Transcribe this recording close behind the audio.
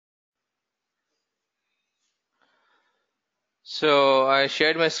So I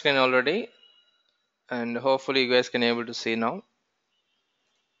shared my screen already, and hopefully you guys can able to see now.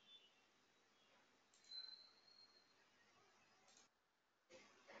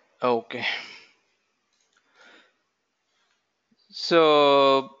 Okay.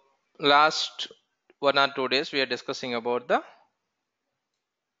 So last 1 or 2 days we are discussing about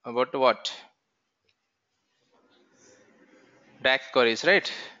what DAX queries,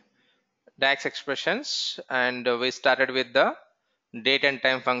 right? DAX expressions, and we started with the date and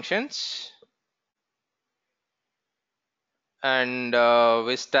time functions, and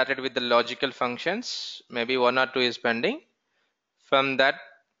we started with the logical functions. Maybe 1 or 2 is pending. From that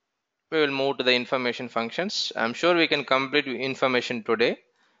we will move to the information functions. I'm sure we can complete information today,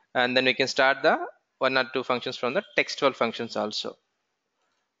 and then we can start the 1 or 2 functions from the textual functions also.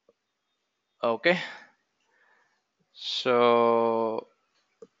 Okay, so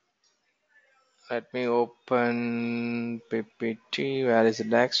let me open ppt. Where is the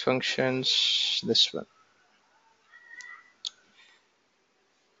DAX functions? This one.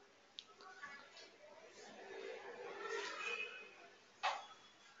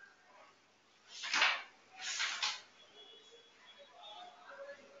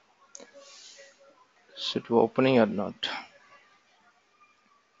 Is it opening or not?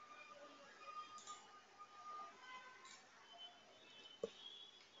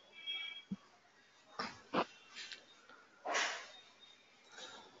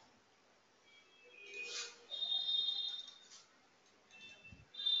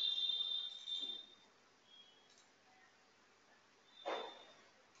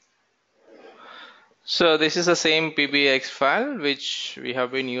 So this is the same pbx file which we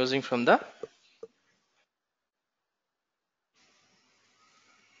have been using from the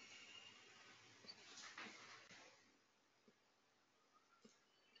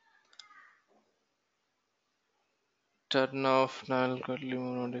turn off null curly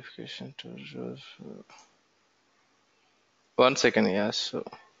notification to 1 second. Yeah, so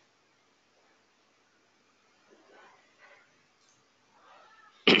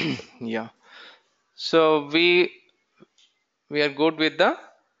yeah, so we are good with the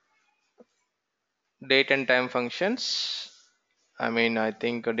date and time functions. I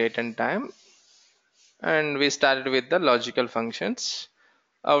think date and time, and we started with the logical functions.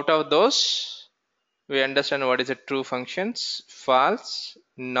 Out of those, we understand what is a true functions, false,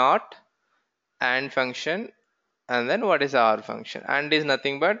 not, and function, and then what is our function. And is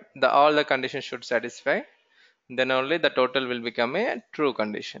nothing but the all the conditions should satisfy, then only the total will become a true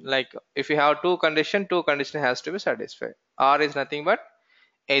condition. Like if you have two condition has to be satisfied. R is nothing but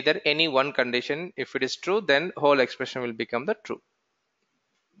either any one condition. If it is true, then whole expression will become the true.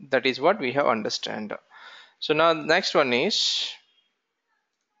 That is what we have understand. So now the next one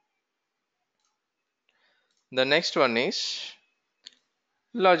is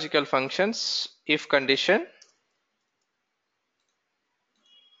logical functions. If condition,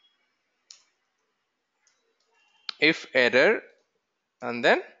 if error, and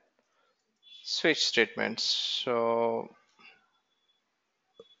then switch statements. So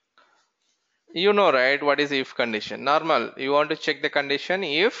you know, right, what is if condition? Normal, you want to check the condition.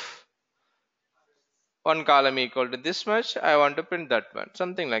 If one column equal to this much, I want to print that one,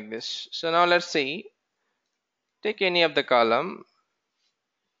 something like this. So now let's see, take any of the column.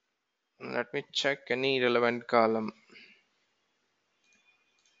 Let me check any relevant column.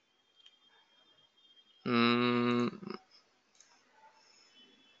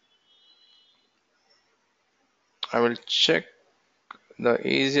 I will check the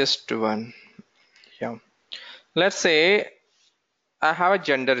easiest one. Yeah, let's say I have a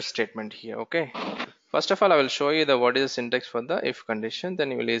gender statement here. Okay, first of all I will show you the what is the syntax for the if condition,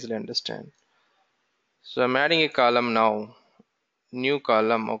 then you will easily understand. So I'm adding a column now, new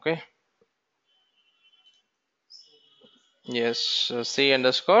column. Okay, yes, c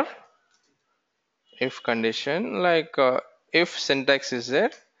underscore if condition, like if syntax is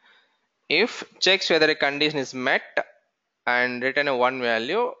there. If checks whether a condition is met and return a one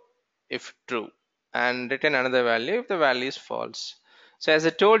value if true, and return another value if the value is false. So as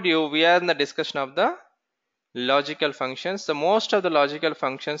I told you, we are in the discussion of the logical functions. So most of the logical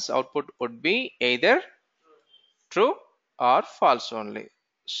functions output would be either true or false only.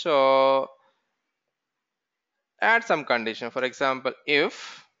 So add some condition. For example,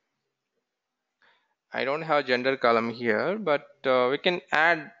 if I don't have gender column here, but we can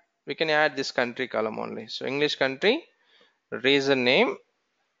add this country column only. So English country, reason name.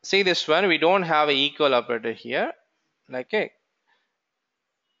 See this one, we don't have a equal operator here. Like a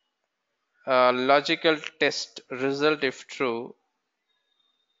logical test result if true.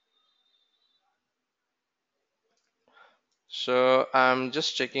 So I'm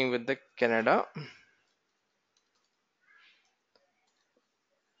just checking with the Canada.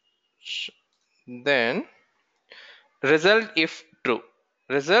 Then result if true.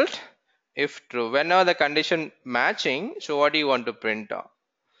 Result if true. Whenever the condition matching, so what do you want to print out?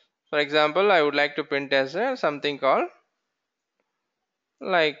 For example, I would like to print as a something called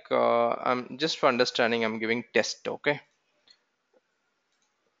like I'm just for understanding, I'm giving test, okay?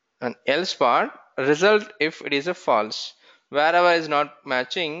 And else part result if it is a false. Wherever is not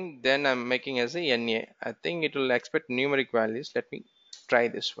matching, then I'm making as a NA. I think it will expect numeric values. Let me try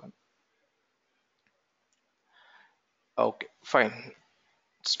this one. Okay, fine.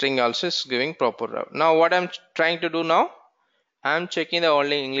 String also is giving proper route. Now what I'm trying to do now, I'm checking the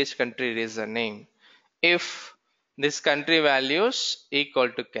only English country reason name. If this country values equal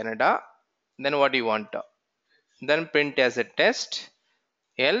to Canada, then what do you want? Then print as a test,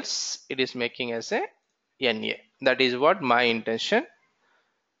 else it is making as a NA. That is what my intention.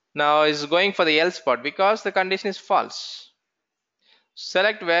 Now is going for the else part because the condition is false.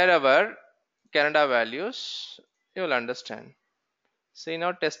 Select wherever Canada values, you will understand. See,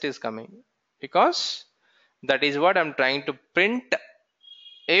 now test is coming because that is what I'm trying to print.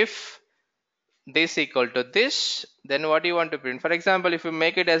 If this equal to this, then what do you want to print? For example, if you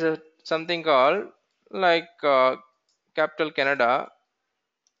make it as a something called like capital Canada,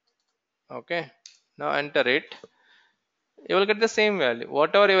 okay, now enter it, you will get the same value.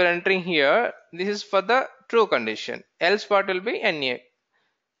 Whatever you are entering here, this is for the true condition, else part will be NA.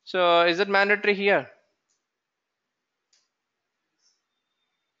 So is it mandatory here?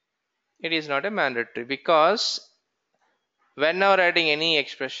 It is not a mandatory because whenever writing any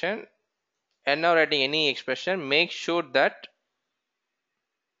expression, make sure that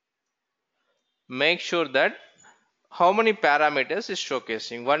how many parameters is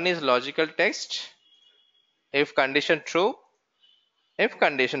showcasing. One is logical text, if condition true, if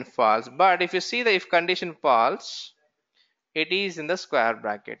condition false. But if you see the if condition false, it is in the square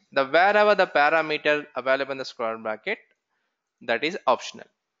bracket. The wherever the parameter available in the square bracket, that is optional.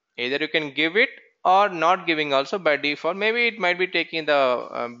 Either you can give it or not giving also by default. Maybe it might be taking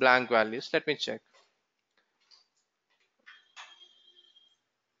the blank values. Let me check.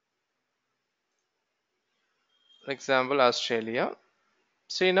 Example Australia.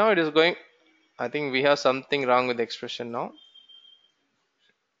 See, now it is going. I think we have something wrong with the expression now.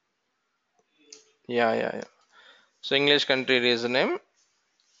 Yeah. So English country reason name.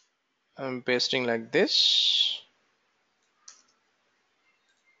 I'm pasting like this.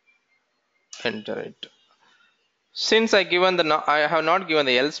 Enter it. Since I have not given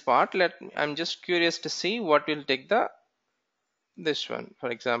the else part, I'm just curious to see what will take the this one.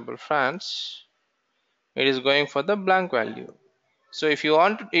 For example, France, it is going for the blank value. So if you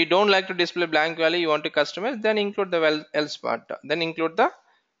don't like to display blank value, you want to customize, then include the else part. Then include the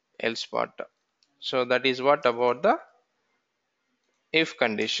else part. So that is what about the if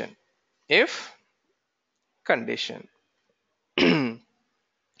condition. If condition.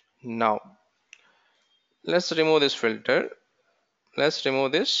 Now let's remove this filter. Let's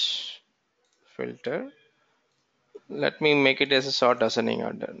remove this filter. Let me make it as a sort ascending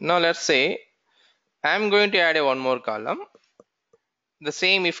order. Now let's say I'm going to add one more column. The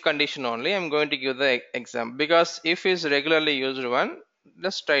same if condition only. I'm going to give the example because if is regularly used one.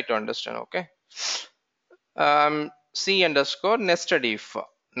 Let's try to understand. Okay. C underscore nested if.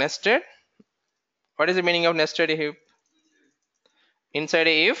 Nested. What is the meaning of nested if? Inside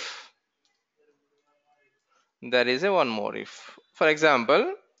a if, there is a one more if. For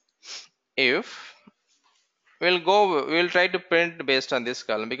example, if we'll try to print based on this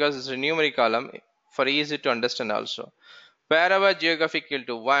column because it's a numeric column for easy to understand also. Wherever geographic equal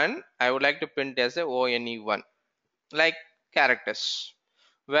to 1, I would like to print as a ONE1 like characters.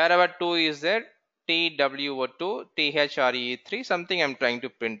 Wherever 2 is there, TWO2, THRE3, something I'm trying to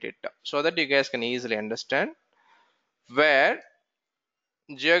print it so that you guys can easily understand. Where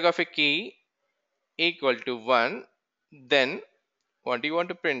geographic key equal to 1, then what do you want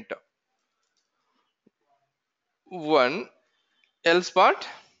to print? 1 else part.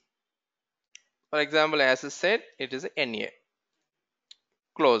 For example, as I said, it is a NA.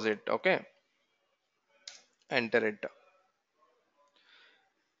 Close it. Okay. Enter it.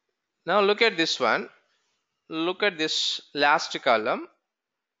 Now look at this one. Look at this last column.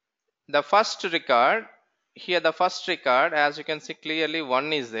 The first record here, the first record, as you can see clearly,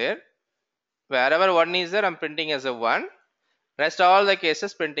 1 is there. Wherever 1 is there, I'm printing as a 1. Rest all the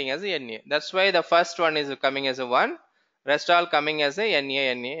cases printing as a NA. That's why the first one is coming as a 1. Rest all coming as a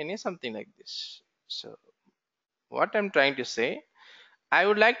NA, something like this. So what I'm trying to say, I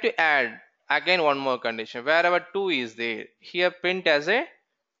would like to add Again one more condition. Wherever 2 is there, here print as a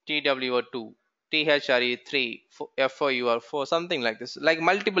TWO2, THRE3, FOUR4, something like this, like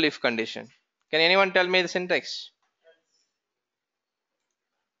multiple if condition. Can anyone tell me the syntax?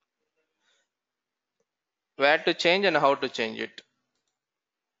 Where to change and how to change it?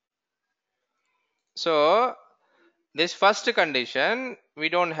 So this first condition, we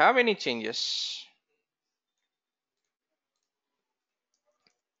don't have any changes.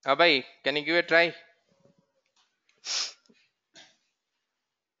 Abhay, can you give a try?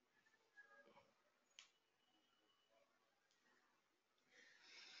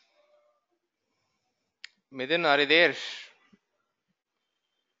 Midin, are you there?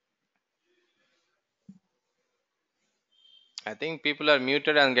 I think people are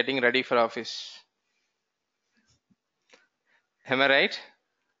muted and getting ready for office. Am I right?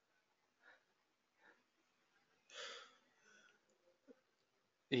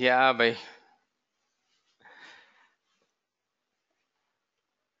 Yeah, bhai.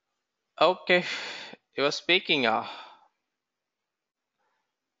 Okay, you were speaking. I'm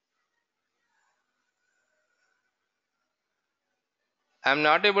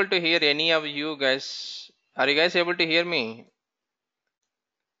not able to hear any of you guys. Are you guys able to hear me?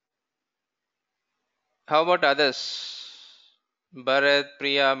 How about others? Bharat,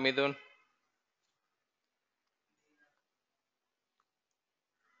 Priya, Midun.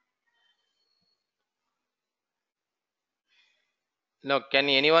 No, can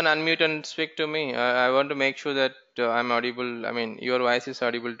anyone unmute and speak to me? I want to make sure that I'm audible. I mean, your voice is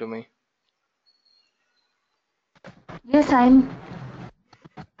audible to me. Yes, I'm.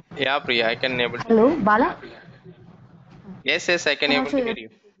 Yeah, Priya, I can able to hear Hello, you. Bala. Yes, yes, I can Can able also to hear. hear you.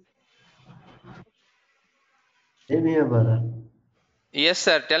 Same here, brother. Yes,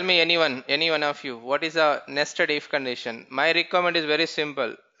 sir. Tell me, any one of you, what is a nested if condition? My requirement is very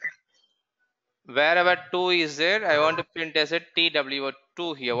simple. Wherever 2 is there, I want to print as a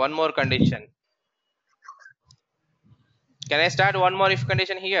TWO2 here. One more condition. Can I start one more if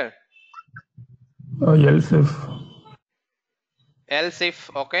condition here? Else if Else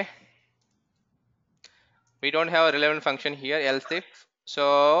if, okay. We don't have a relevant function here, else if.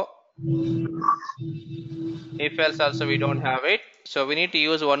 So if else also we don't have it. So we need to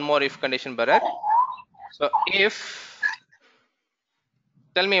use one more if condition, Bharat. So if,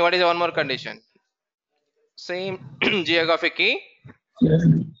 tell me what is one more condition? Same geographic key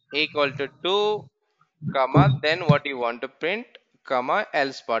equal to 2, comma, then what you want to print, comma,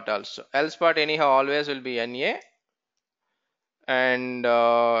 else part also. Else part anyhow always will be NA. And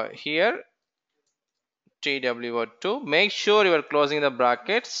here TWO2. Make sure you are closing the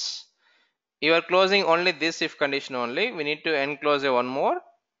brackets. You are closing only this if condition only. We need to enclose a one more.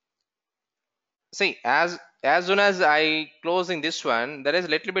 See, as soon as I closing this one, there is a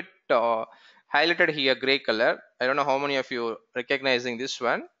little bit highlighted here, gray color. I don't know how many of you recognizing this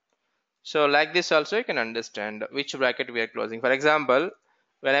one. So like this also you can understand which bracket we are closing. For example,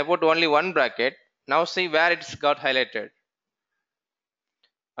 when I put only one bracket, now see where it's got highlighted.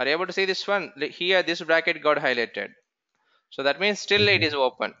 Are you able to see this one? Here this bracket got highlighted. So that means still it Yeah. is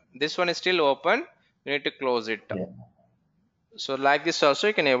open. This one is still open. You need to close it. Yeah. So like this also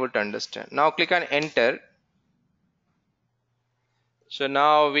you can able to understand. Now click on enter. So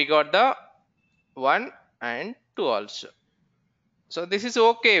now we got the 1 and 2 also. So this is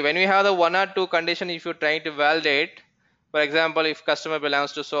okay when we have the 1 or 2 condition. If you're trying to validate, for example, if customer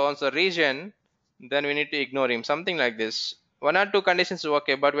belongs to so and so region, then we need to ignore him, something like this. 1 or 2 conditions is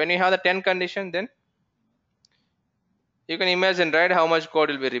okay, but when you have the 10 condition, then you can imagine, right, how much code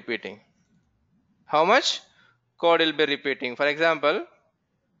will be repeating. How much code will be repeating? For example,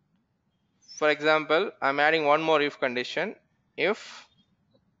 I'm adding one more if condition. If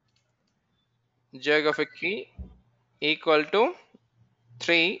geographic key equal to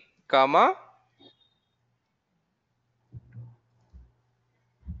 3, comma,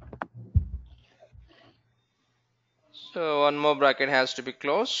 so one more bracket has to be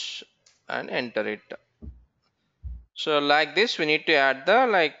closed and enter it. So like this we need to add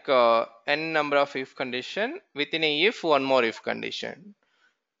the n number of if condition within a if one more if condition.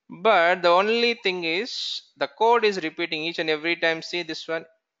 But the only thing is the code is repeating each and every time. See this one,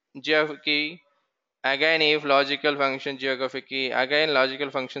 geographic key, again if logical function geographic key, again logical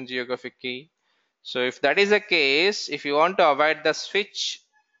function geographic key. So if that is the case, if you want to avoid the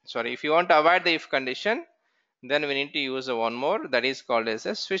if you want to avoid the if condition, then we need to use a one more, that is called as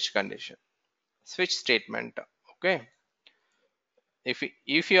a switch condition, switch statement. Okay.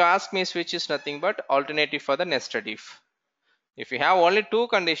 If you ask me, switch is nothing but alternative for the nested if. If you have only two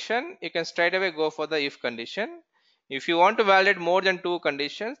condition, you can straight away go for the if condition. If you want to validate more than 2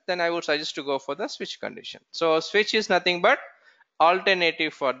 conditions, then I would suggest to go for the switch condition. So switch is nothing but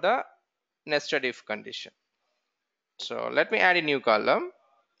alternative for the nested if condition. So let me add a new column.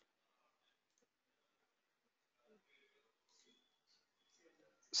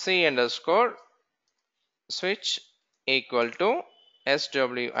 C underscore switch equal to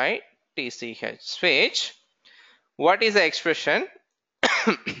SWITCH. Switch. What is the expression?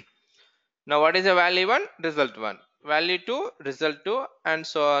 Now what is the value 1? Result 1. Value 2, result 2, and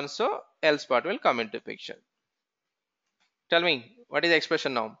so on. So else part will come into picture. Tell me, what is the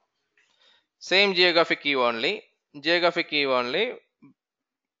expression now? Same geographic key only. Geographic key only,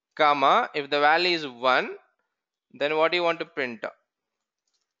 comma. If the value is 1, then what do you want to print?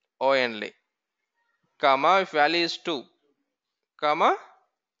 Only. Comma. If value is 2, comma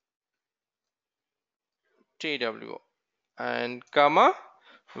TW. And comma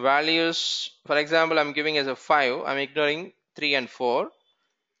values, for example, I'm giving as a 5. I'm ignoring 3 and 4,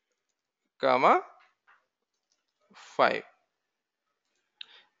 comma 5.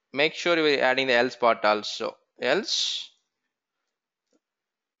 Make sure you're adding the else part also. Else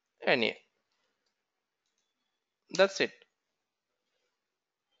any. That's it.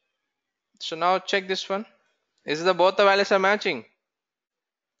 So now check this one. Is the both the values are matching?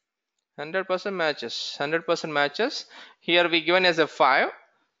 100% matches. 100% matches. Here we given as a 5,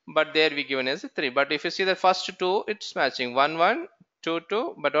 but there we given as a 3. But if you see the first two, it's matching 1 1 2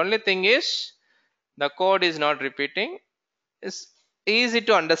 2. But only thing is the code is not repeating. It's easy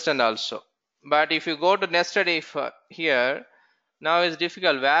to understand also. But if you go to nested if here, now it's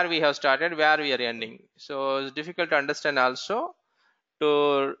difficult where we have started, where we are ending. So it's difficult to understand also.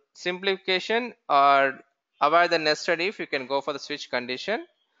 To simplification or avoid the nested if, you can go for the switch condition.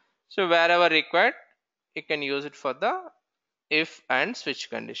 So wherever required, you can use it for the if and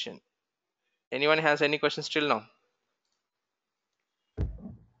switch condition. Anyone has any questions till now?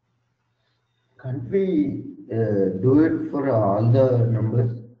 Can't we do it for all the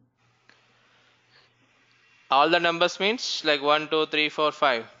numbers? All the numbers means like 1 2 3 4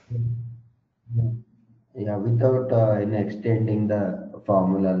 5. Yeah, without extending the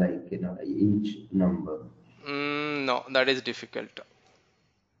formula, like each number. No, that is difficult.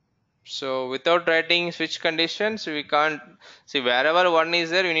 So without writing switch conditions, we can't see wherever 1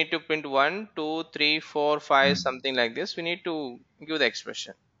 is there, we need to print 1 2 3 4 5, something like this. We need to give the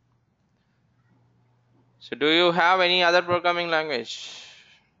expression. So do you have any other programming language?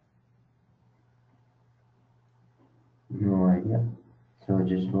 No idea. So I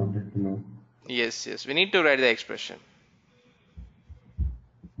just wanted to know. Yes, we need to write the expression.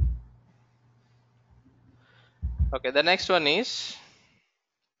 Okay, the next one is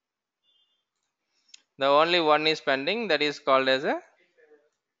the only one is pending, that is called as a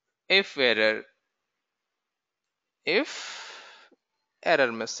if error. If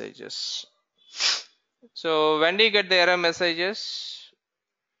error messages. So when do you get the error messages?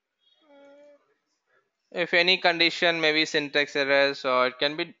 If any condition, maybe syntax errors, or it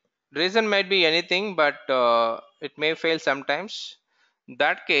can be reason might be anything, but it may fail sometimes. In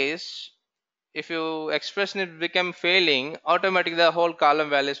that case, if you expression it become failing, automatically the whole column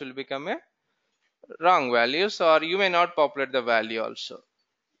values will become a wrong values, or you may not populate the value also.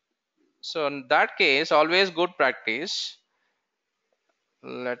 So in that case, always good practice.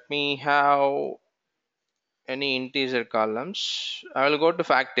 Let me have any integer columns. I will go to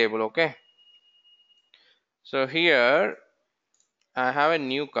fact table. Okay. So here I have a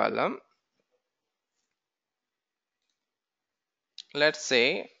new column. Let's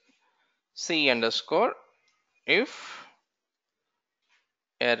say C underscore if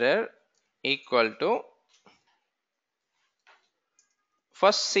error equal to,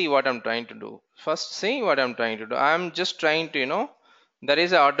 first see what I'm trying to do. I'm just trying to, there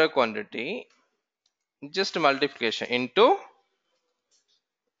is a order quantity, just multiplication into,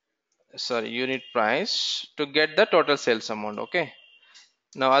 sorry, unit price to get the total sales amount. Okay.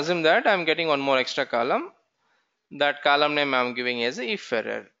 Now assume that I'm getting one more extra column. That column name I'm giving as if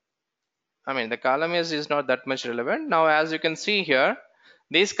error. I mean the column is not that much relevant. Now as you can see here,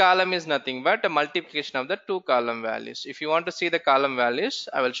 this column is nothing but a multiplication of the two column values. If you want to see the column values,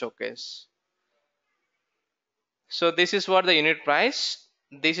 I will showcase. So this is what the unit price,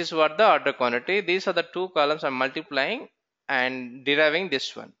 this is what the order quantity, these are the two columns I'm multiplying and deriving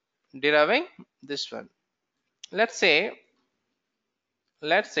this one. Let's say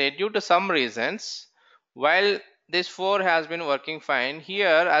due to some reasons, while this 4 has been working fine,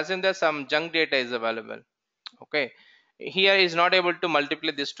 here assume that some junk data is available. Okay, here is not able to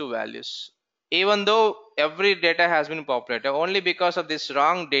multiply these two values, even though every data has been populated, only because of this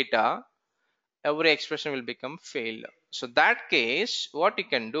wrong data every expression will become failed. So that case, what you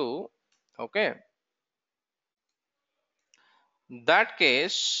can do, okay, that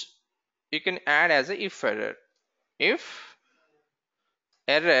case you can add as a if error. If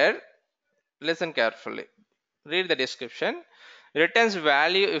error, listen carefully, read the description, returns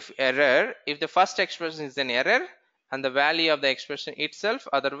value if error, if the first expression is an error and the value of the expression itself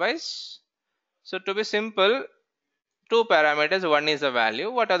otherwise. So to be simple, two parameters, one is the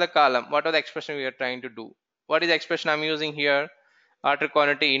value, what are the column, what are the expression we are trying to do, what is the expression I'm using here, order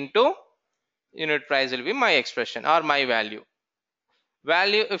quantity into unit price will be my expression or my value.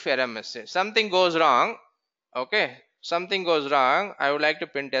 Value if error message, something goes wrong, okay, something goes wrong, I would like to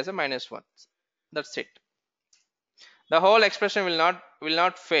print as a -1. That's it. The whole expression will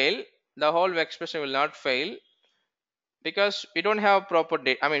not fail. The whole expression will not fail because we don't have proper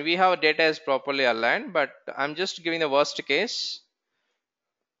data. I mean, we have data is properly aligned, but I'm just giving the worst case.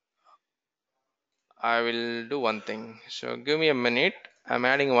 I will do one thing. So give me a minute. I'm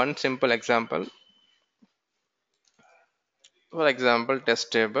adding one simple example. For example, test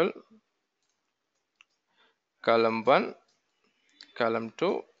table, column 1, column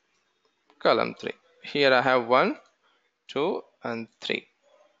 2, column 3. Here I have 1, 2 and 3.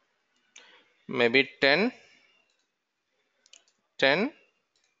 Maybe 10, 10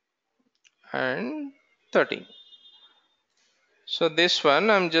 and 30. So this one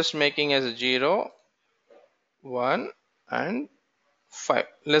I'm just making as a 0, 1 and 5.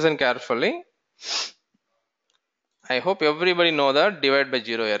 Listen carefully. I hope everybody know that divide by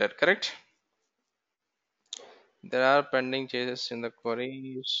 0 error, correct? There are pending changes in the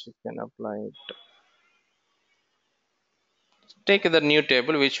queries. You can apply it. Take the new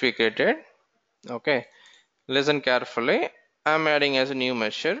table which we created. Okay. Listen carefully. I'm adding as a new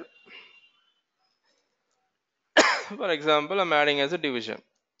measure. For example, I'm adding as a division.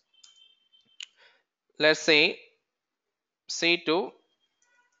 Let's say C2.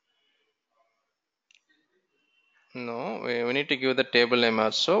 No, we need to give the table name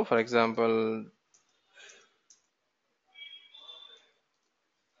also. For example,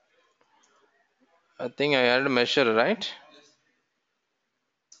 I think I added measure, right?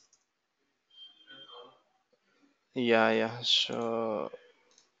 Yeah. So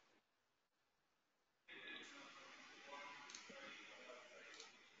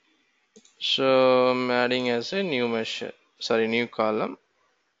I'm adding as a new measure. Sorry, new column.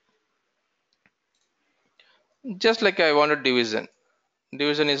 Just like I wanted division.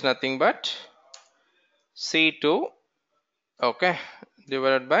 Division is nothing but C2, okay,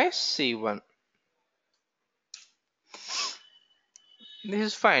 divided by C1. This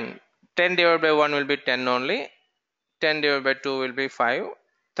is fine. 10 divided by 1 will be 10 only. 10 divided by 2 will be 5.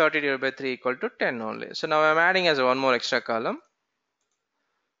 30 divided by 3 equal to 10 only. So now I'm adding as one more extra column.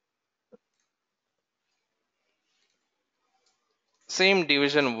 Same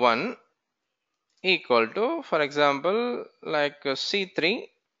division 1 equal to, for example, like C3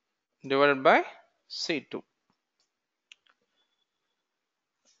 divided by C2.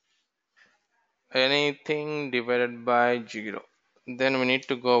 Anything divided by 0. Then we need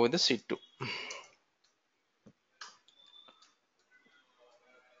to go with the C2.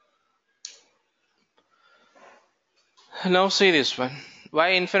 Now see this one. Why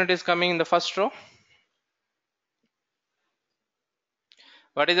infinity is coming in the first row?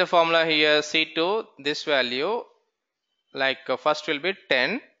 What is the formula here? C2, this value, like first will be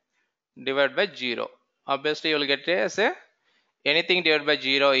 10 divided by 0. Obviously you will get it as a anything divided by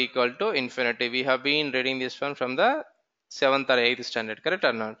 0 equal to infinity. We have been reading this one from the 7th or 8th standard, correct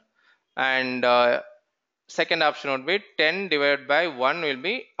or not? And second option would be 10 divided by 1 will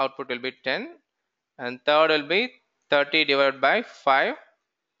be, output will be 10, and third will be 30 divided by 5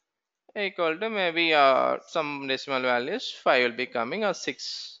 equal to maybe some decimal values, 5 will be coming, or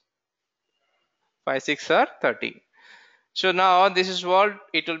 6, 5 6 or 30. So now this is what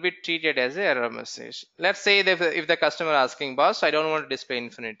it will be treated as a error message. Let's say that if the customer asking, boss, I don't want to display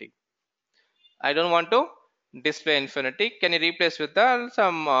infinity, I don't want to display infinity, can you replace with the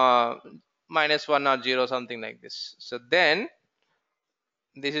some -1 or 0, something like this. So then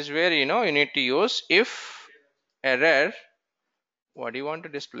this is where you need to use if error, what do you want to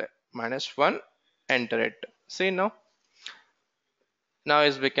display, -1, enter it. See, now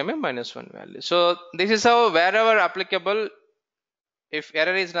it's becoming -1 value. So this is how, wherever applicable, if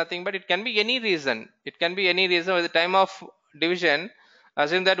error is nothing but it can be any reason, it can be any reason at the time of division.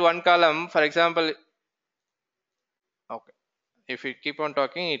 Assume that one column, for example, okay, if you keep on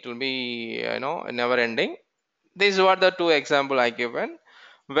talking it will be never ending. This is what the two example I given.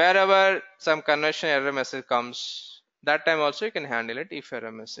 Wherever some conversion error message comes, that time also you can handle it if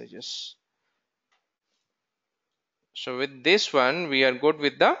error messages. So with this one, we are good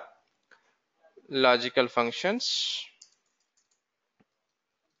with the logical functions.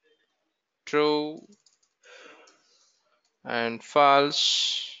 True and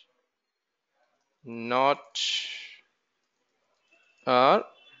false, not, or,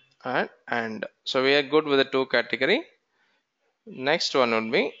 and. So we are good with the two category. Next one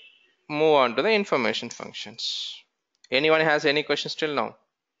would be move on to the information functions. Anyone has any questions till now?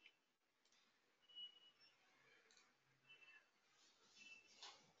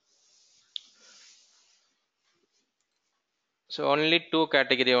 So only two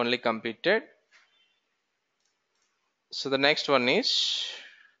category only completed. So the next one is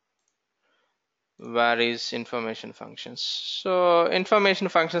where is information functions. So information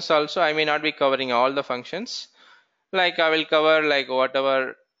functions also, I may not be covering all the functions. Like I will cover like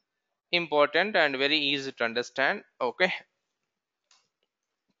whatever important and very easy to understand. Okay.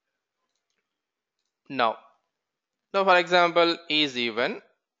 Now, so for example, is even.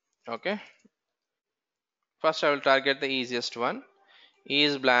 Okay. First, I will target the easiest one.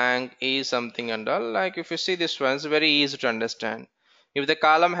 Is blank, is something and all. Like if you see this one, it's very easy to understand. If the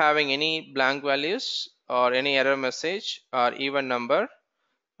column having any blank values or any error message or even number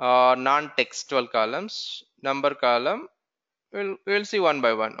or non-textual columns, number column, we'll see one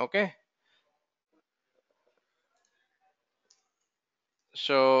by one. Okay.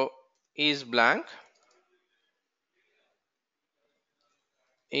 So is blank,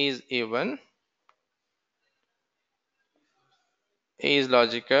 is even, is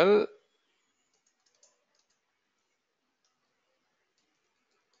logical.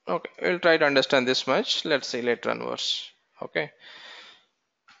 Okay, we'll try to understand this much. Let's see later onwards. Okay.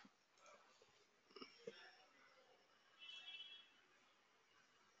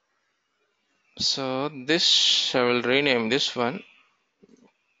 So this I will rename this one.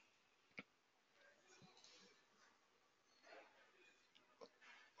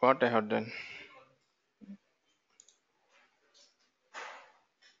 What I have done.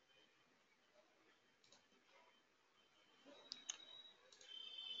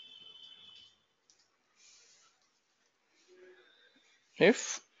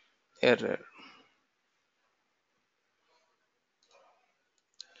 If error.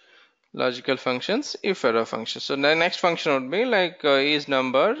 Logical functions, if error functions. So the next function would be like is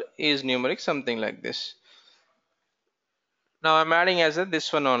number, is numeric, something like this. Now I'm adding as a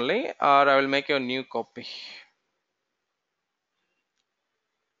this one only, or I will make a new copy.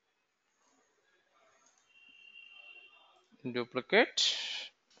 Duplicate.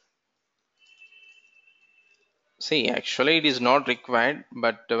 See, actually it is not required,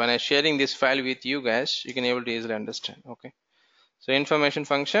 but when I'm sharing this file with you guys, you can able to easily understand. Okay. So information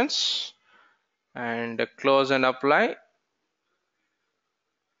functions and close and apply.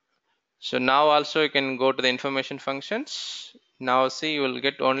 So now also you can go to the information functions. Now see, you will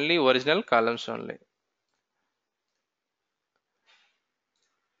get only original columns only.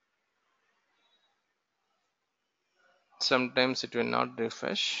 Sometimes it will not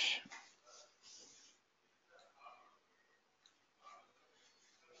refresh.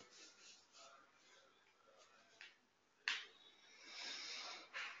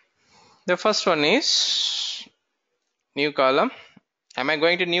 The first one is new column. Am I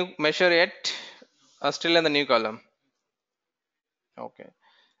going to new measure yet? Or still in the new column? Okay.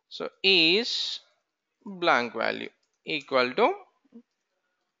 So is blank value equal to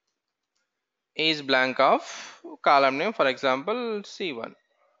is blank of column name, for example C1.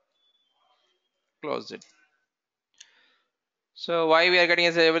 Close it. So why we are getting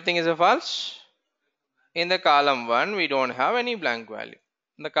as everything is a false? In the column 1 we don't have any blank value.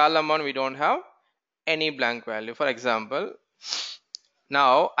 In the column 1 we don't have any blank value. For example,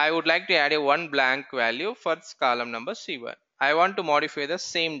 now I would like to add a one blank value for this column number C1. I want to modify the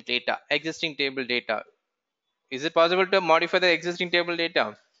same data, existing table data. Is it possible to modify the existing table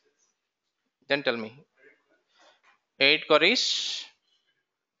data? Then tell me. 8 queries.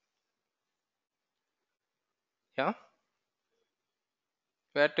 Yeah.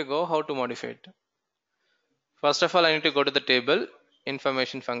 Where to go? How to modify it? First of all, I need to go to the table,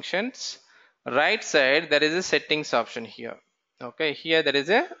 information functions. Right side, there is a settings option here. Okay, here there is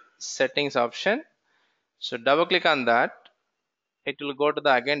a settings option. So double click on that. It will go to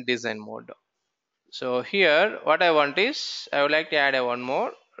the again design mode. So here what I want is I would like to add a one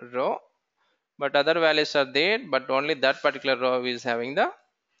more row, but other values are there, but only that particular row is having the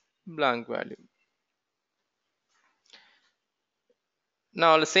blank value.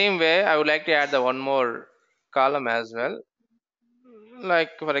 Now the same way I would like to add the one more column as well,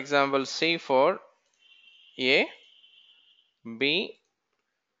 like for example C4 A B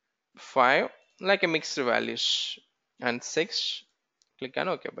 5, like a mixed values. and 6. Click on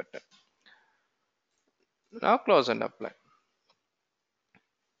OK button. Now close and apply.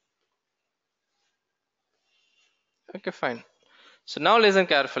 Okay, fine. So now listen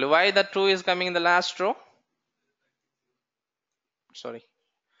carefully. Why the true is coming in the last row? Sorry.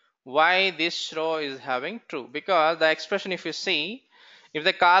 Why this row is having true? Because the expression, if you see, if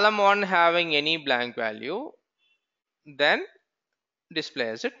the column 1 having any blank value, then display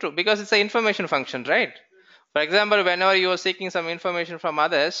as it true, because it's an information function, right? For example, whenever you are seeking some information from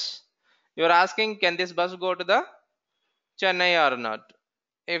others, you are asking, can this bus go to the Chennai or not?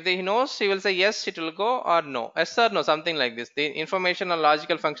 If he knows, he will say yes, it will go, or no, yes or no, something like this. The information and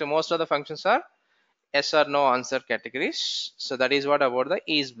logical function, most of the functions are yes or no answer categories. So that is what about the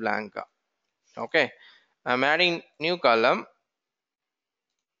is blank. Okay, I'm adding new column.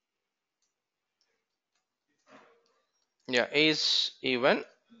 Yeah, is even,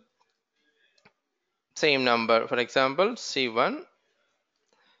 same number. For example, C1,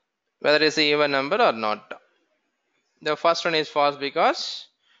 whether it's an even number or not. The first one is false because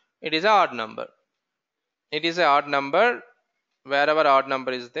it is an odd number. It is an odd number. Wherever odd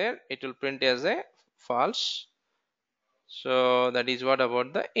number is there, it will print as a false. So that is what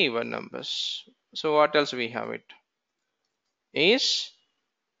about the even numbers. So what else we have it? Is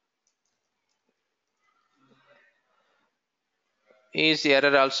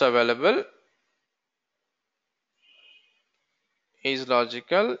error also available? Is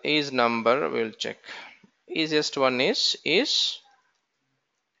logical? Is number? We'll check. Easiest one is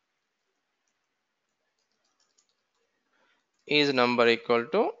number equal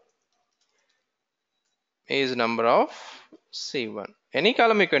to is number of C1. Any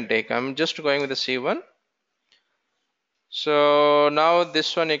column you can take. I'm just going with the C1. So now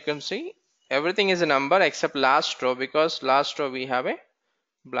this one you can see everything is a number except last row, because last row we have a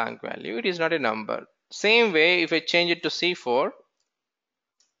blank value. It is not a number. Same way, if I change it to C4,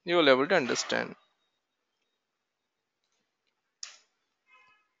 you will be able to understand.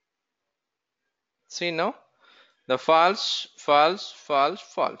 See now, the false, false, false,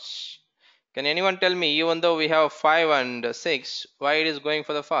 false. Can anyone tell me, even though we have 5 and 6, why it is going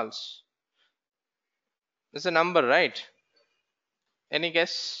for the false? It's a number, right? Any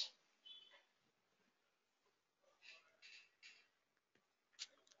guess?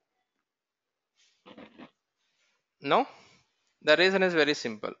 No? The reason is very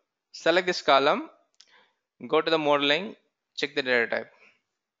simple. Select this column, go to the modeling, check the data type.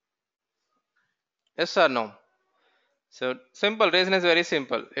 Yes or no? So simple, reason is very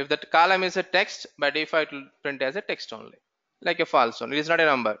simple. If the column is a text, by default it will print as a text only, like a false one. It is not a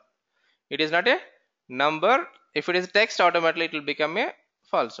number. It is not a number. If it is text, automatically it will become a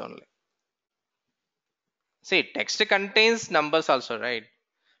false only. See, text contains numbers also, right?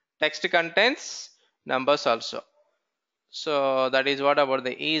 Text contains numbers also. So that is what about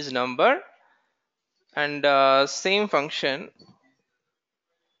the is number, and same function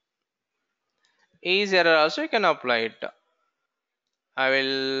is error also you can apply it. I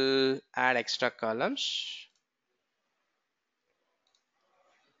will add extra columns.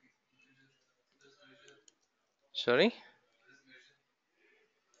 Sorry,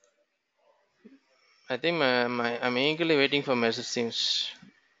 I think I'm eagerly waiting for message seems.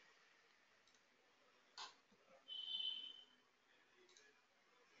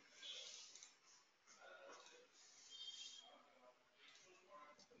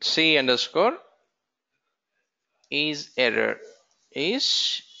 C underscore is error.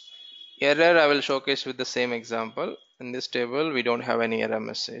 Is error I will showcase with the same example. In this table we don't have any error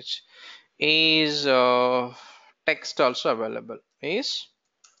message. Is text also available. Is,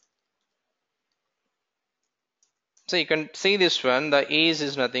 so you can see this one, the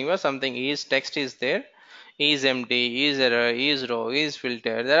is nothing but something is text is there, is empty, is error, is row, is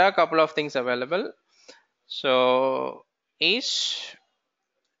filter. There are a couple of things available. So is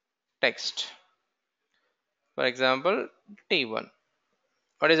text. For example, T1.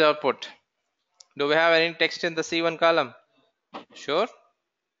 What is output? Do we have any text in the C1 column? Sure.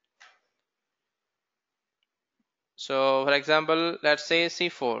 So for example, let's say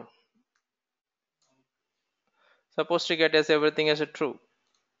C4. Supposed to get as everything as a true.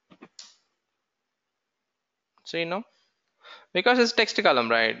 See now? Because it's text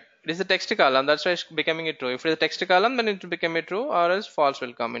column, right? It is a text column, that's why it's becoming a true. If it is a text column, then it will become a true, or else false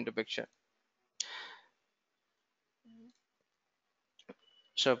will come into picture.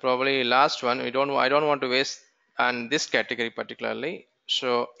 So probably last one, I don't want to waste on this category particularly.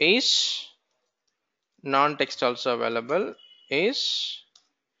 So is non-text also available? Is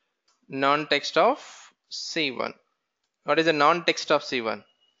non-text of C1. What is the non-text of C1?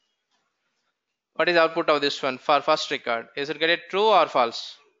 What is output of this one for first record? Is it get it true or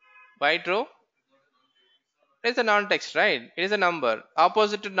false? Why true? It is a non-text, right? It is a number.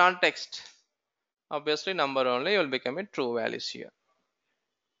 Opposite to non-text. Obviously number only will become a true values here.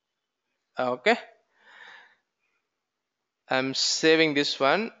 Okay. I'm saving this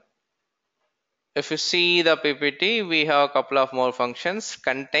one. If you see the PPT, we have a couple of more functions.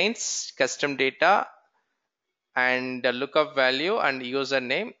 Contains, custom data, and the lookup value and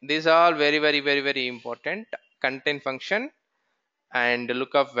username. These are all very important. Contain function and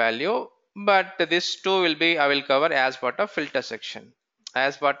lookup value. But this two will be I will cover as part of filter section.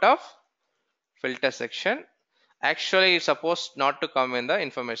 As part of filter section. Actually, it's supposed not to come in the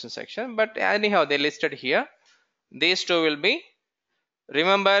information section, but anyhow, they listed here. These two will be.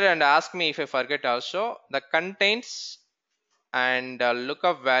 Remember and ask me if I forget also. The contains and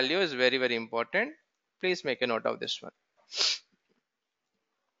lookup value is very important. Please make a note of this one.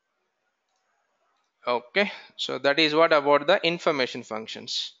 Okay, so that is what about the information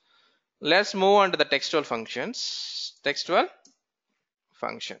functions. Let's move on to the textual functions. Textual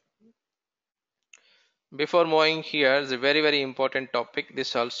function. Before moving here is a very important topic.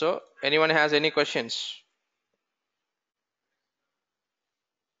 This also. Anyone has any questions?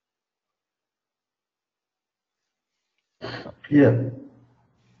 Yeah.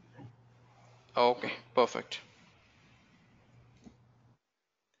 Okay, perfect.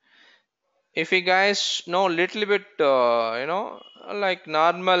 If you guys know little bit, like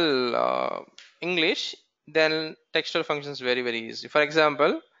normal English, then textual functions very easy. For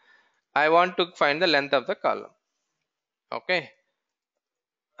example, I want to find the length of the column. Okay,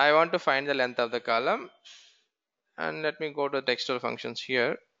 I want to find the length of the column, and let me go to textual functions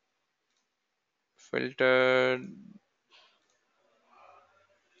here. Filtered.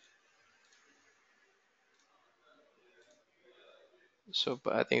 So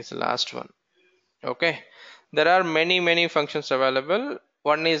I think it's the last one. Okay, there are many functions available.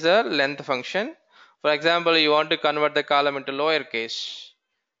 One is a length function. For example, you want to convert the column into lowercase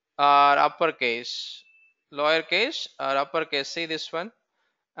or uppercase, lowercase or uppercase. See this one.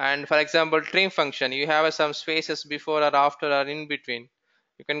 And for example, trim function, you have some spaces before or after or in between.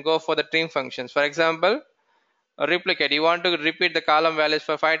 You can go for the trim functions. For example, a replicate, you want to repeat the column values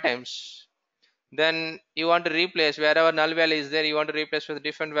for 5 times. Then you want to replace wherever null value is there, you want to replace with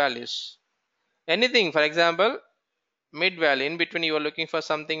different values. Anything, for example, mid value, in between you are looking for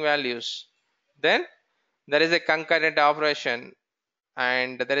something values. Then there is a concurrent operation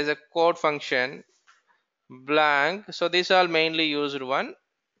and there is a code function blank. So these are mainly used one.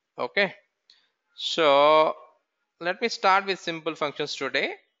 Okay, so let me start with simple functions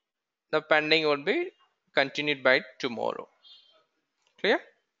today. The pending will be continued by tomorrow. Clear?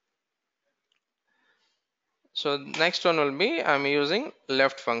 So next one will be I'm using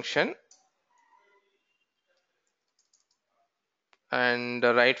left function and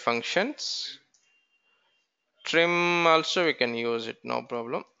the right functions. Trim also we can use it, no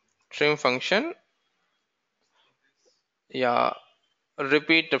problem. Trim function, yeah.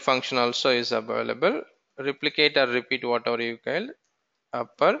 Repeat function also is available. Replicate or repeat, whatever you call,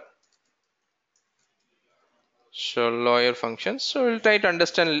 upper. So lower functions. So we'll try to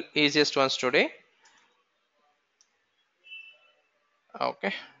understand easiest ones today.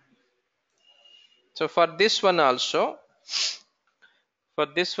 Okay. So for this one also,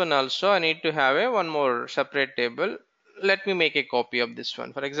 I need to have a one more separate table. Let me make a copy of this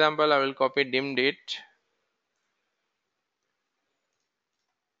one. For example, I will copy dim date.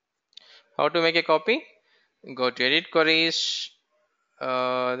 How to make a copy? Go to edit queries.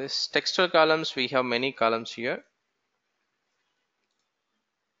 This textual columns, we have many columns here.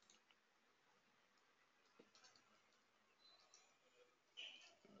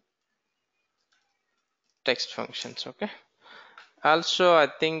 Text functions. Okay. Also, I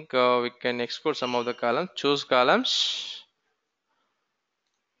think we can export some of the columns. Choose columns.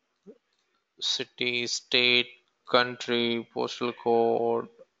 City, state, country, postal code.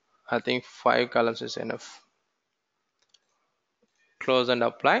 I think 5 columns is enough. Close and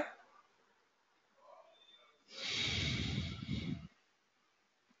apply.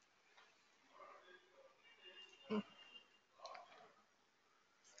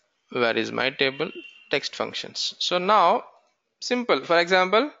 Where is my table? Text functions. So now, simple. For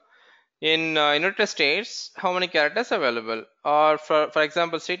example, in United States, how many characters available? Or for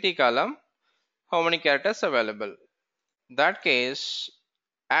example, city column, how many characters available? That case,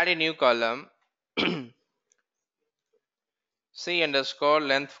 add a new column. C underscore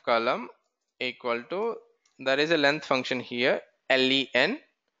length column equal to, there is a length function here, len,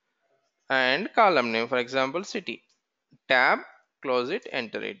 and column name, for example, city. Tab, close it,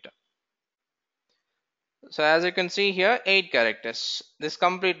 enter it. So as you can see here, 8 characters. This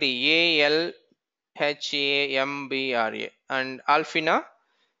completely A L H A M B R A, and Alfina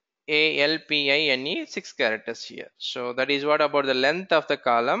ALPINE, 6 characters here. So that is what about the length of the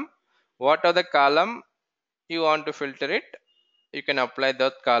column. What are the column you want to filter it, you can apply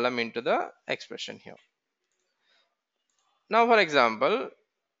that column into the expression here. Now for example,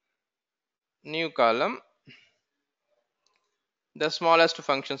 new column, the smallest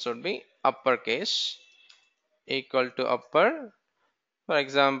functions would be uppercase equal to upper. For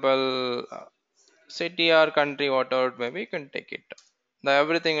example, city or country, whatever it may be, you can take it. The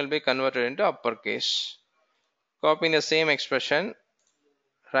everything will be converted into uppercase. Copying the same expression,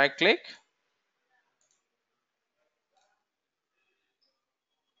 right click,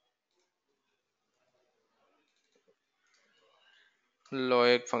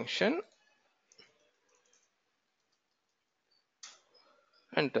 lower function,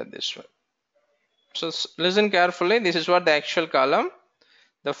 enter this one. So listen carefully, this is what the actual column,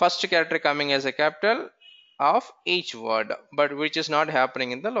 the first character coming as a capital of each word, but which is not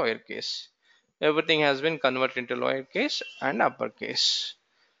happening in the lowercase. Everything has been converted into lowercase and uppercase.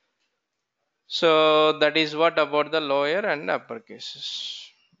 So that is what about the lower and uppercases.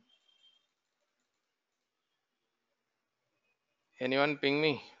 Anyone ping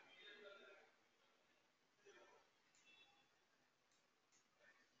me?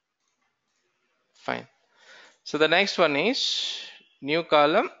 Fine. So the next one is new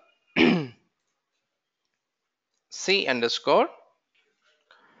column C underscore.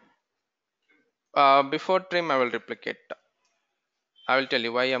 Before trim, I will replicate. I will tell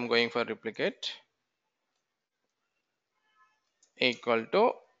you why I'm going for replicate. Equal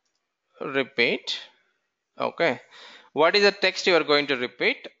to repeat. Okay. What is the text you are going to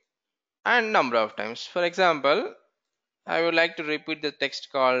repeat and number of times? For example, I would like to repeat the text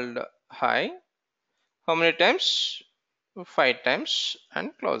called hi. How many times? 5 times,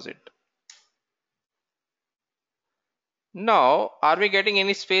 and close it. Now, are we getting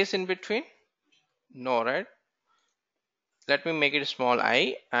any space in between? No, right? Let me make it small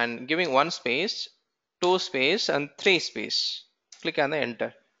I and giving 1 space, 2 space and 3 space. Click on the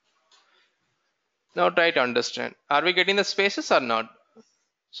enter. Now try to understand. Are we getting the spaces or not?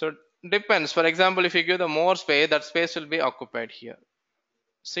 So depends. For example, if you give the more space, that space will be occupied here.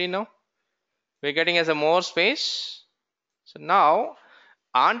 See now? We're getting as a more space. So now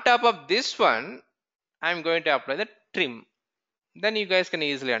on top of this one, I'm going to apply the trim. Then you guys can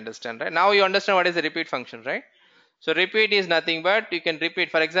easily understand, right? Now you understand what is the repeat function, right? So repeat is nothing but you can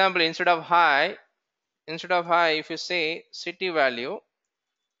repeat. For example, instead of hi, if you say city value,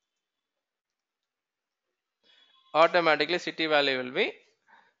 automatically city value will be,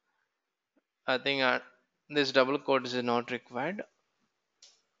 I think this double quote is not required.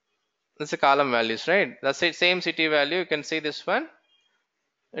 This is column values, right? The same city value, you can see this one.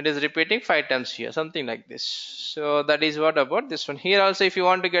 It is repeating 5 times here, something like this. So that is what about this one. Here also, if you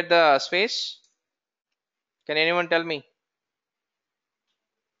want to get the space, can anyone tell me?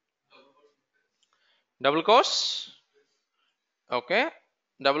 Double quotes. Okay,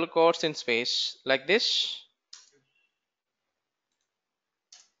 double quotes in space like this.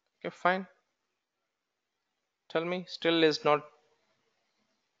 Okay, fine. Tell me, still is not.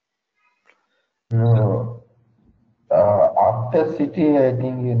 No, after city, I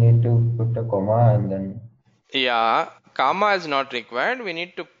think you need to put a comma and then. Yeah, comma is not required. We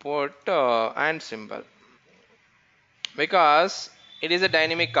need to put and symbol because it is a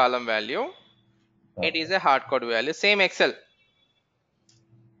dynamic column value. It is Okay. a hard code value. Same Excel.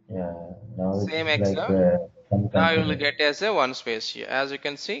 Yeah, now Same it's like Excel. some Now you will continuity. get as a 1 space here. As you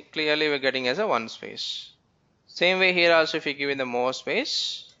can see, clearly we're getting as a 1 space. Same way here also, if you give in the more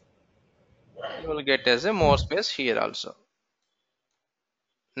space, you will get as a more space here also.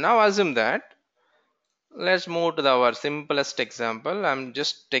 Now assume that, let's move to our simplest example. I'm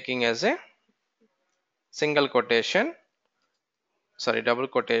just taking as a single quotation, sorry, double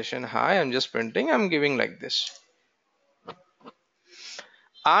quotation hi. I'm just printing, I'm giving like this.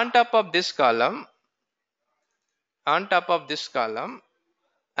 On top of this column, I'm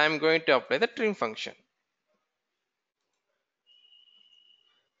going to apply the trim function.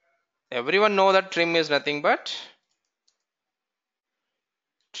 Everyone know that trim is nothing but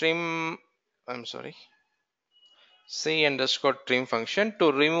trim, I'm sorry, C underscore trim function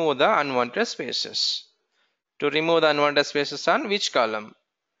to remove the unwanted spaces. To remove the unwanted spaces on which column?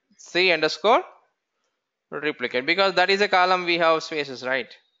 C underscore replicate, because that is a column we have spaces,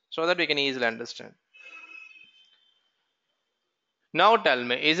 right? So that we can easily understand. Now tell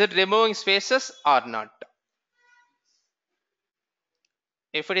me, is it removing spaces or not?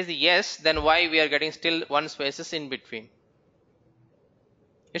 If it is yes, then why we are getting still one spaces in between?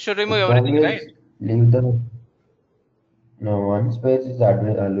 It should remove It everything, right? always leave the no one space is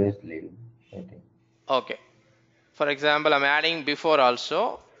always leave. I think. Okay. For example, I'm adding before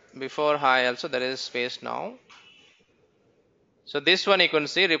also. Before hi also there is space now. So this one you can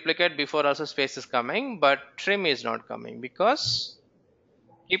see replicate before also space is coming, but trim is not coming because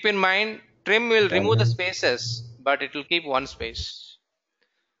keep in mind trim will That remove the means spaces, but it will keep one space.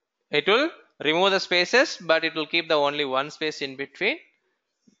 It will remove the spaces, but it will keep the only one space in between.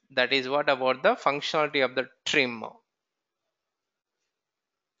 That is what about the functionality of the trim.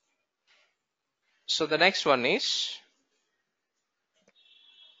 So the next one is,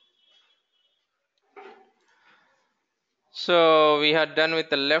 so we had done with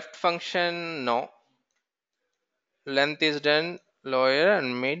the left function. No, length is done, lower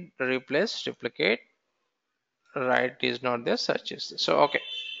and mid replace replicate, right is not there, search is there. So okay,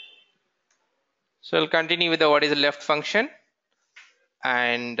 so we'll continue with the what is the left function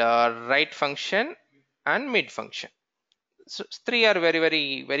and right function and mid function. So three are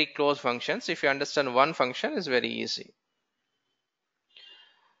very close functions. If you understand one function is very easy.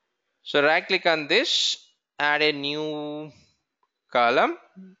 So right click on this, add a new column,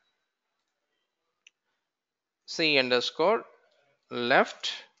 C underscore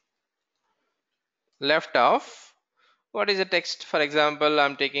left of what is the text. For example,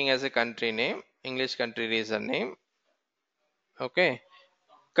 I'm taking as a country name, English country region name. Okay,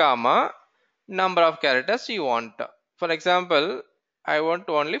 comma, number of characters you want. For example, I want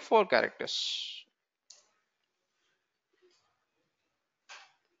only 4 characters.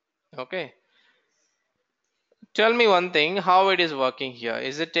 Okay, tell me one thing, how it is working here.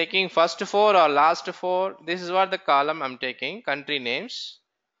 Is it taking first 4 or last 4? This is what the column I'm taking, country names,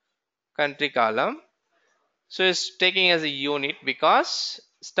 country column. So it's taking as a unit because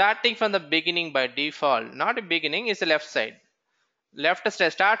starting from the beginning by default, not a beginning, is the left side.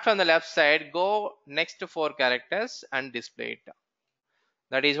 Start from the left side, go next to 4 characters and display it.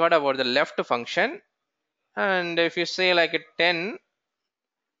 That is what about the left function. And if you say like a 10,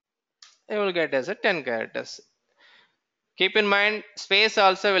 you will get as a 10 characters. Keep in mind space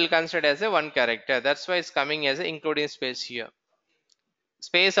also will consider as a 1 character. That's why it's coming as a including space here.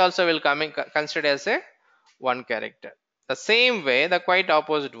 Space also will coming considered as a 1 character. The same way, the quite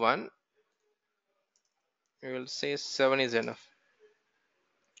opposite one, we will say 7 is enough.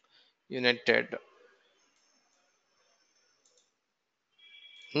 United.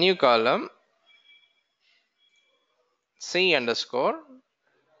 New column, C underscore,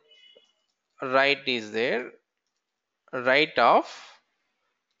 right is there, right of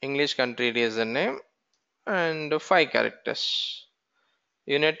English country region name and 5 characters.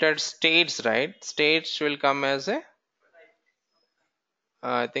 United States, right? States will come as a,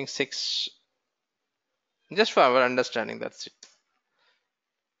 I think 6, just for our understanding, that's it.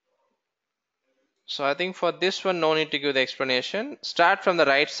 So I think for this one, no need to give the explanation. Start from the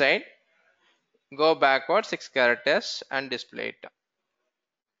right side, go backward 6 characters and display it.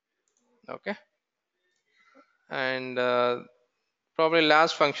 Okay. And probably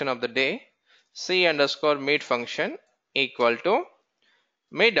last function of the day, C underscore mid function equal to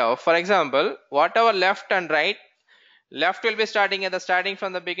mid of, for example, whatever left and right, left will be starting at the starting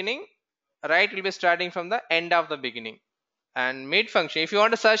from the beginning, right will be starting from the end of the beginning. And mid function, if you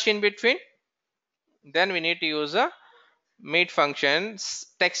want to search in between, then we need to use a mid functions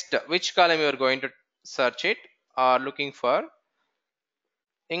text, which column you are going to search it or looking for.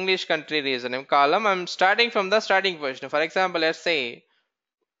 English country region name column, I'm starting from the starting position. For example, let's say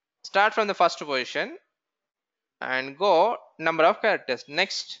start from the first position and go number of characters,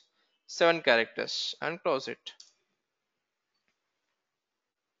 next 7 characters and close it.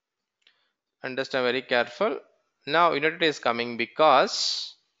 Understand very careful. Now unit is coming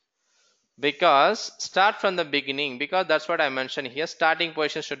because start from the beginning, because that's what I mentioned here. Starting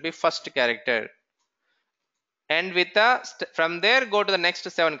position should be first character, and with the from there go to the next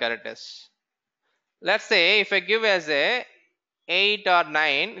 7 characters. Let's say if I give as a 8 or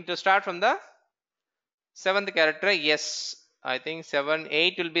 9 to start from the 7th character, yes, I think 7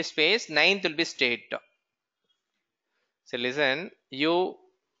 8 will be space, 9th will be state. So listen, you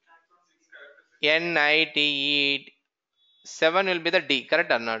NITE, 7 will be the D,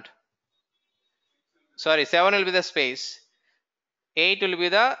 correct or not? Sorry, 7 will be the space, 8 will be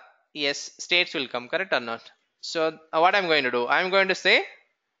the yes, states will come, correct or not? So what I'm going to do, I'm going to say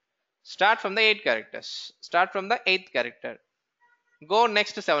start from the 8 characters, start from the 8th character, go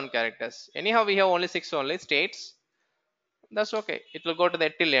next to 7 characters. Anyhow, we have only 6 only states. That's okay. It will go to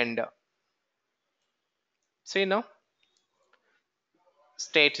the till end. See now,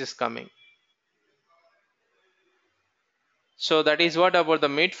 state is coming. So that is what about the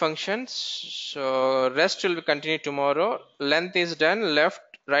mid functions. So rest will continue tomorrow. Length is done, left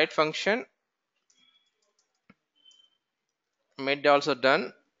right function, mid also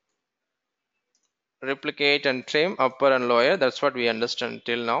done, replicate and trim upper and lower. That's what we understand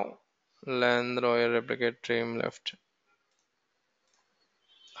till now. Length, lower, replicate, trim, left.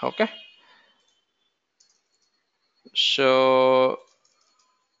 Okay, so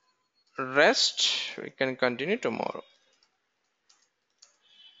rest we can continue tomorrow.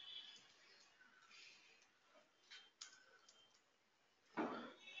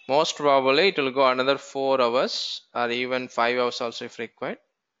 Most probably it will go another 4 hours or even 5 hours also if required.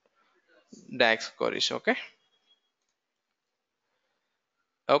 DAX queries. Okay.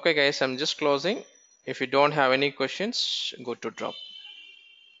 Okay guys, I'm just closing. If you don't have any questions, go to drop.